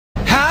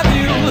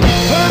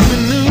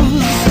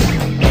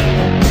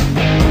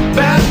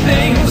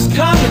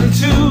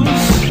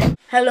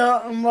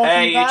Hello and welcome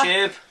hey back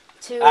YouTube.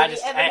 to I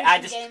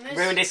just Gamers.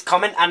 ruined this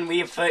comment and we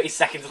have 30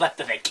 seconds left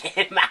of it.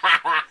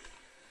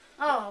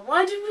 Oh,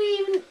 why did we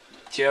even...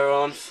 It's your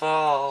own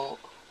fault.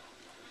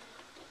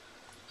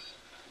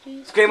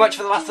 Screen watch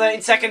for the last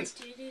 13 seconds.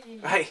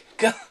 Right,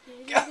 go.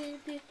 Go.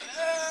 Run.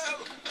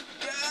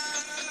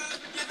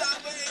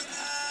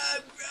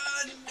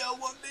 Don't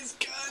want this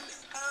gun.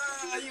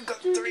 You've got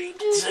 3,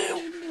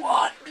 2,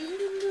 1.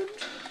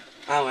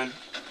 I win.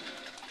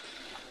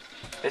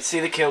 Let's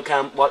see the kill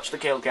cam. Watch the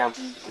kill cam.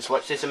 Just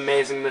watch this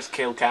amazingness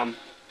kill cam.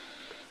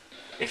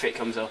 If it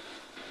comes up.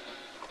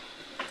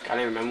 Can't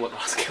even remember what the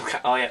last kill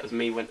cam. Oh yeah, it was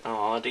me when.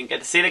 Oh, I didn't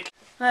get to see the.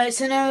 Right,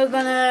 so now we're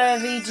gonna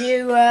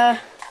redo.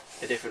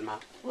 A different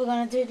map. We're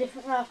gonna do a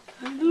different map.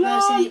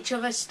 Versing each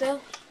other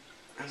still.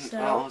 So.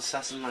 Oh,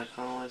 assassin like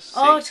always.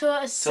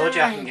 Auto assign. Told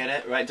you I can get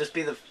it. Right, just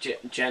be the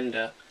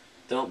gender.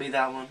 Don't be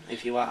that one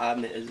if you want to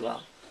admit as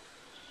well.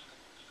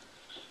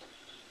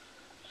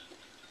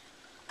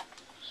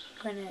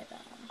 Grenade.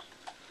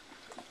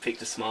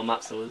 Picked a small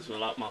map so there's a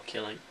lot more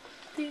killing.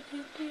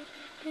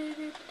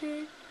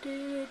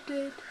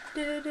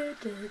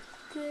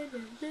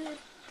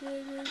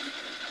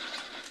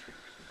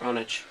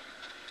 Ronage.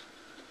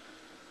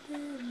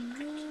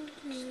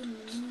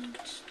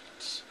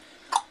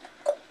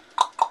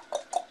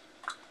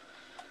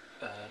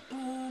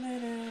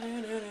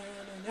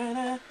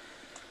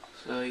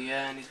 So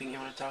yeah, anything you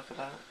want to talk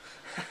about?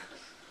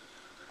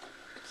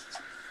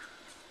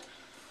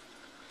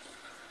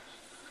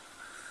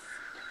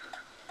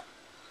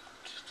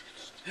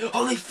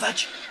 Holy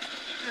fudge!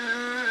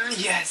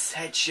 Yes,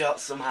 headshot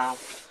somehow.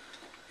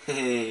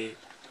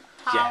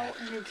 How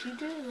did you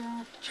do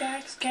that?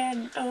 Jack's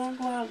getting old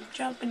while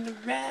jumping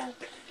around.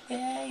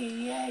 Yeah,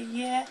 yeah,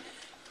 yeah.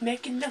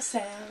 Making no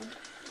sound.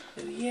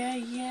 Yeah,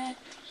 yeah,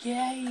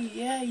 yeah,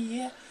 yeah,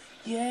 yeah.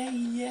 Yeah,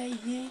 yeah,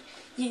 yeah,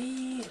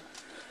 yeah.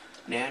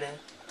 Nana.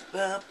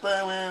 Ba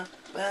ba wa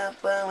ba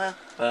ba wa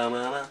ba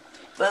ma ma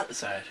ba.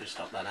 Sorry, I should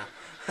stop that now.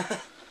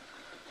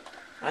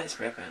 Right,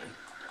 spray painting.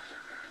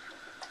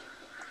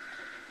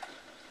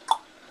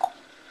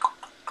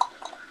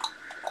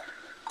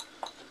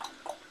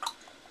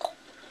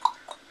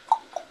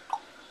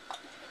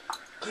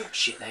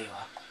 Shit, there you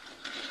are.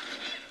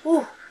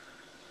 Ooh.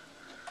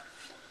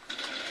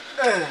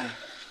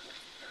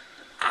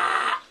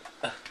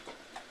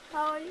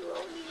 How are you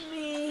holding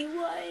me?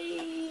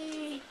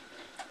 Why?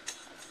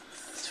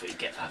 That's what you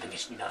get for having a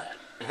nut.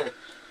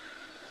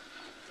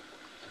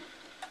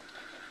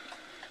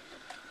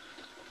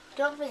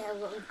 Don't think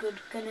I've got a good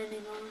gun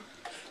anymore.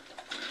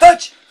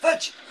 Fudge!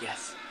 Fudge!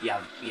 Yes.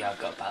 Yeah, I've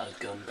got a better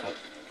gun, but...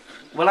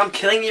 Well, I'm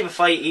killing you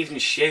before you even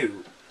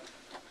shoot.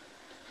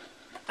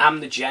 I'm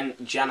the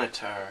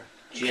janitor.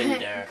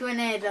 Gender.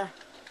 Grenader.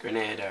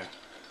 Grenader.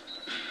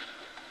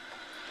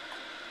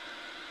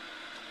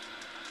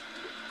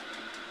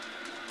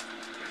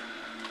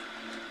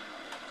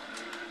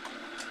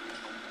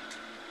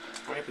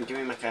 Or even give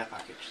me my care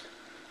package.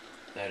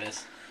 There it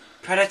is.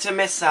 Predator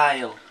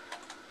missile.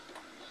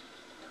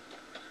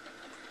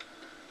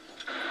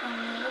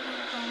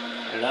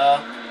 Hello?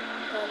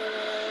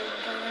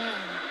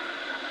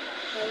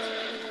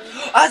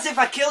 As if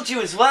I killed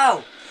you as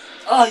well!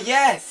 Oh,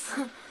 yes!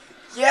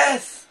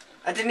 Yes!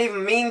 I didn't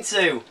even mean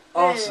to.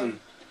 Awesome.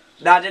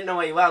 No, I didn't know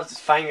where you were. I was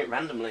just firing it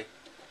randomly.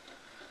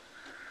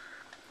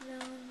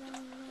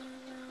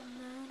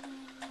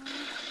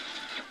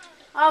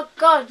 Oh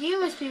God,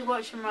 you must be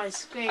watching my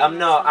screen. I'm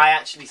not. I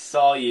actually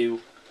saw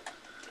you.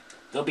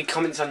 There'll be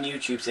comments on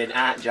YouTube saying,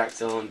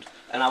 Jack's owned.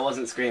 And I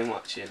wasn't screen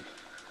watching.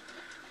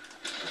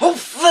 Oh,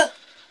 fuck!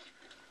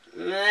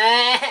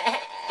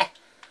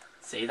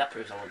 See, that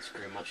proves I wasn't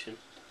screen watching.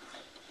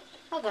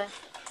 Okay.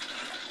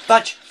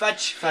 Fudge!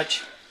 Fudge!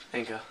 Fudge!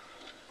 There you go.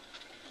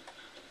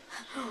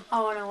 I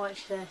want to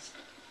watch this.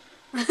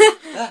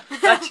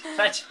 Fudge!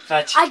 Fudge!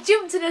 Fudge! I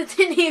jumped and I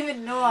didn't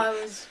even know I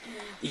was.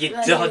 You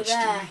dodged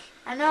there. me.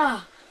 I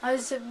know. I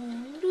was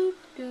and you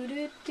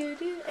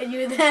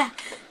were there.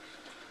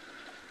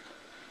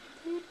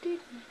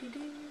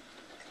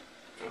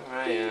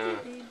 Alright, yeah.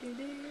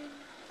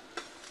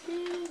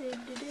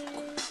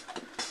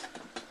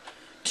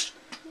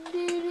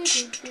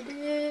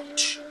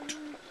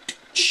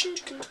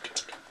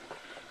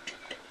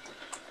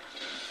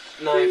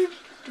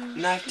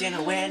 Knifed in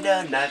a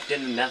window, knifed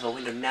in another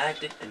window,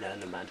 knifed in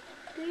another man.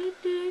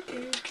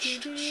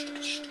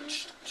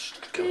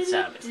 Going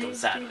sideways, going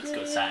sideways,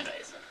 going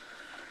sideways.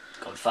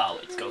 Going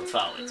forwards, going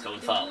forwards, going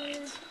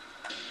forwards.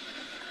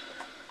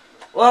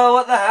 Whoa,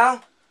 what the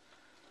hell?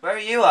 Where are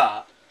you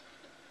at?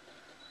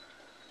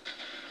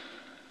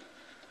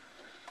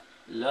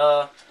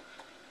 Hello?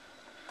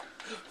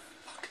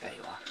 Fuck, there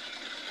you are.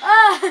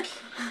 Ah!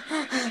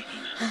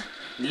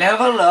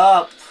 Level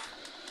up!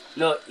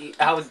 Look,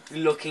 I was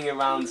looking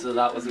around so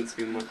that wasn't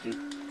screen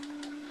watching.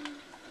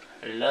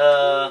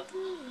 Hello?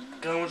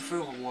 Going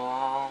through a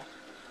wall.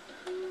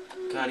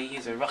 Gonna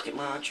use a rocket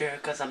launcher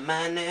cause I'm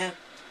my noob.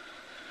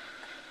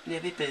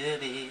 Newbie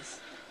boobies.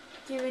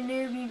 You're a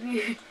newbie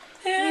boo.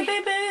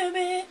 Newbie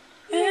booby.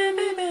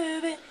 Newbie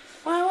booby.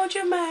 Why won't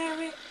you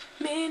marry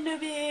me?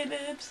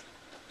 coronavirus.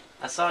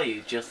 I saw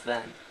you just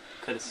then.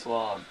 Could have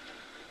sworn.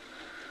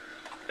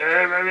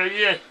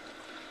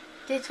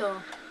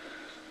 Ditto.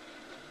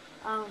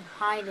 I'm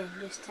hiding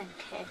just in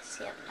case.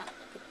 Yep, not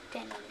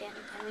pretending.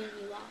 I mean,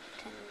 you are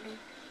pretending.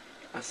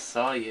 I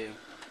saw you.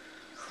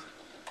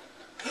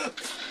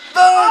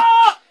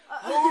 Fuck!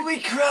 Holy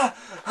crap!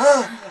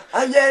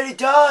 I nearly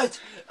died!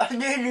 I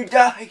nearly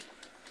died!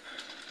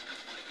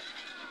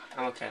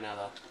 I'm okay now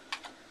though.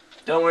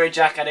 Don't worry,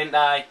 Jack, I didn't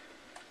die.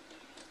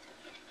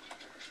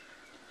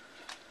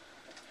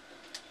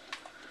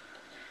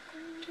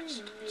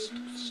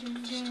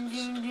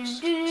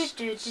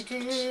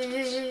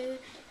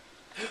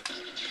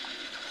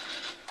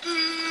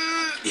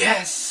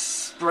 Yes!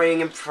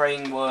 Spraying and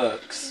praying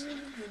works.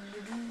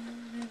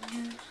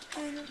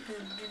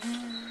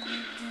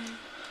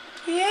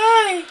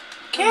 Yay!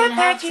 Care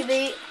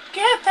package!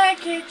 Care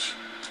package!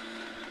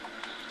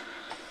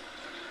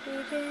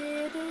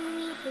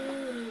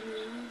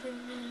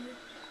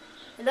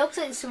 It looks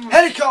like someone.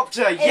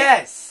 Helicopter,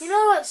 yes! You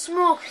know that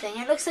smoke thing?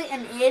 It looks like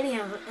an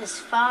alien has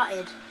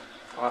farted.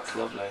 Oh, that's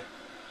lovely.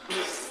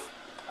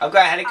 I've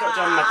got a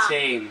helicopter on my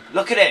team.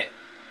 Look at it!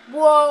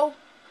 Whoa!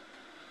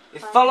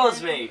 It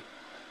follows me!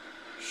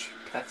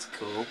 That's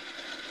cool.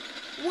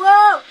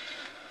 Whoa!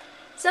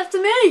 It's after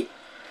me!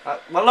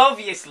 Well,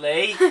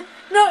 obviously!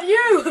 Not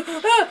you!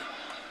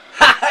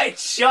 It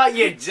shot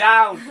you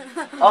down!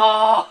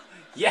 Oh,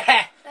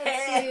 yeah!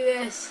 Let's see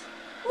this.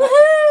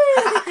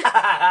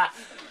 Woohoo!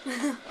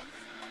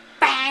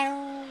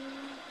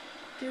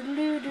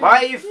 Why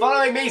are you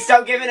following me?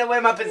 Stop giving away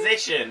my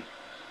position!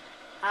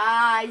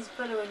 Ah, he's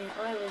following it.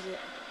 Where was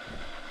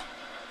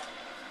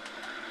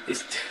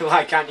it?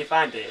 Why can't you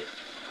find it?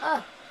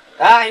 Oh.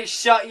 Ah, he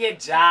shot you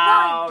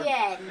down! Not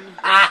again.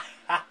 Ah,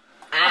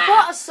 I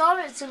thought I saw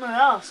it somewhere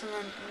else and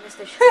then I missed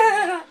a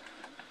shot.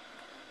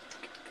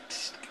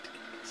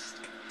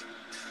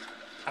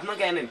 I'm not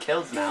getting any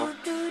kills now.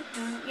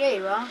 Yeah,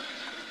 you are.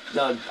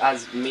 No,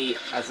 as me,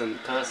 as a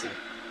person.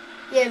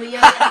 Yeah, but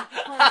you're getting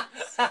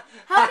points.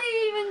 How do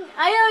you even...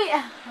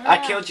 I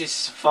killed you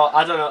for,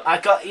 I don't know, I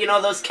got, you know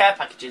those care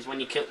packages when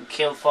you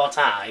kill 4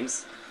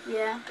 times?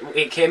 Yeah.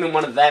 It came in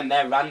one of them,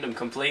 they're random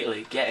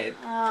completely, get it?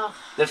 Oh.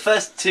 The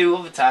first 2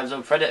 other times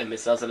were predator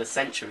missiles and a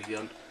sentry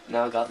gun.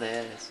 Now I got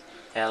this.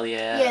 Hell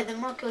yeah. Yeah, the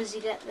more kills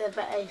you get, the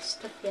better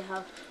stuff you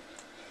have.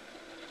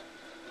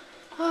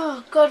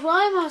 Oh god,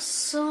 why am I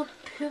so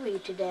pooey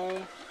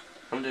today?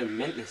 I'm doing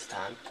mint this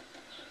time.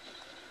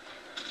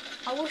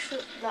 I wish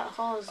that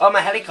horse... Oh,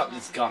 my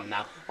helicopter's gone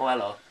now. Oh,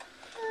 hello.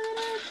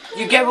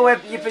 You gave away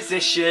your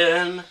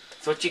position.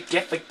 That's what you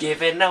get for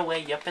giving away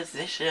your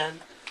position.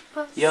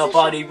 Your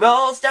body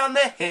rolls down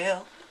the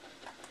hill.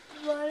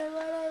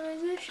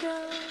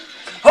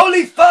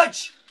 Holy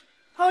fudge!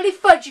 Holy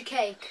fudge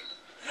cake!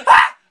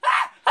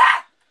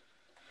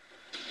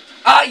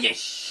 Ah,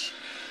 yes.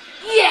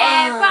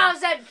 Yeah,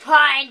 1,000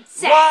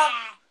 points! What?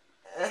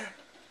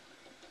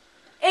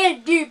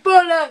 Indy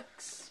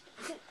bollocks!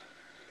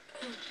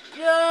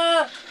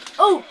 Yeah!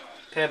 Oh!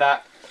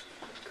 Payback.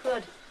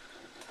 Good.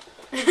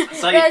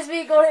 So There's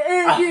me going,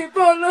 Indy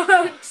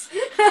bollocks!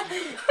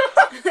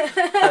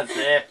 That's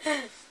it.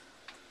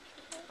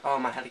 Oh,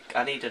 my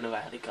I need another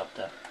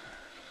helicopter.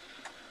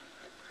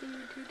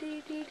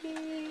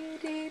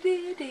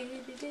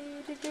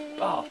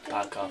 Oh,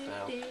 back off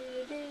now.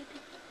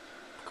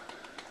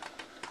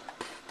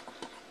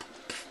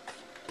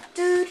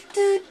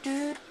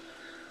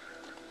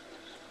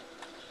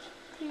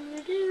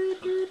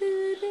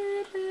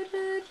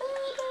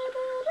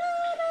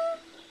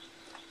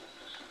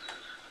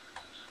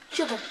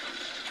 Sugar.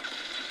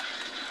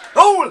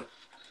 Oh!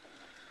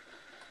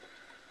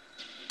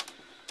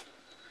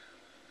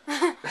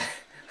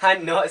 I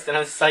noticed and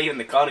I saw you in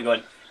the corner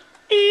going,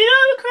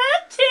 "You're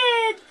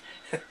crafted!"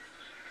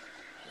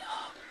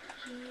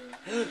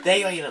 There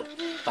you are, you little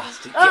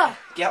bastard.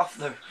 Get off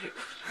the...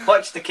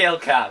 Watch the kill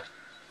cam.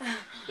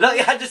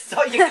 Look, I just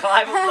saw you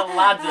climb up the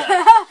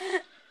ladder.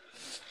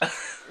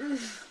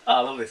 Oh, I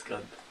love this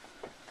gun.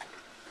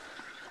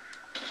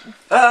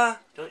 Ah!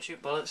 Don't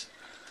shoot bullets.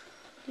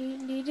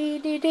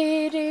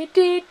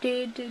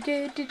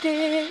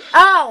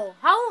 Ow!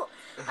 How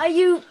are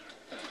you...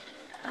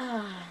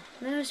 Ah,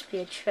 there must be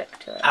a trick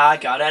to it. I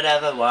got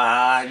another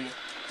one.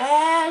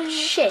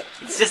 Shit.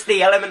 It's just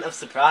the element of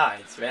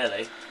surprise,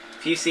 really.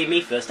 If you see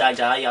me first, I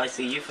die. I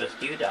see you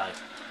first, you die.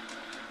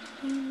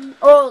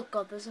 Oh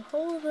god, there's a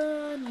hole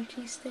there. Need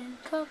to stay in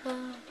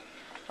cover.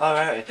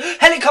 Alright.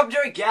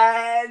 Helicopter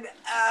again!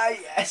 Ah,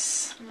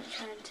 yes! I'm not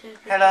trying to take it.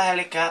 Hello,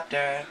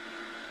 helicopter.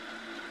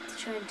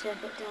 Try and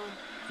take it down.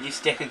 You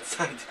stay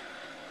inside.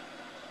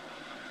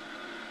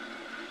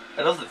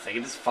 I love the thing,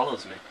 it just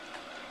follows me.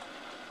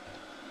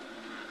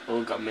 Oh,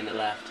 we've got a minute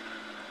left.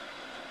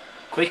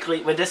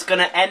 Quickly, we're just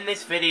gonna end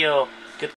this video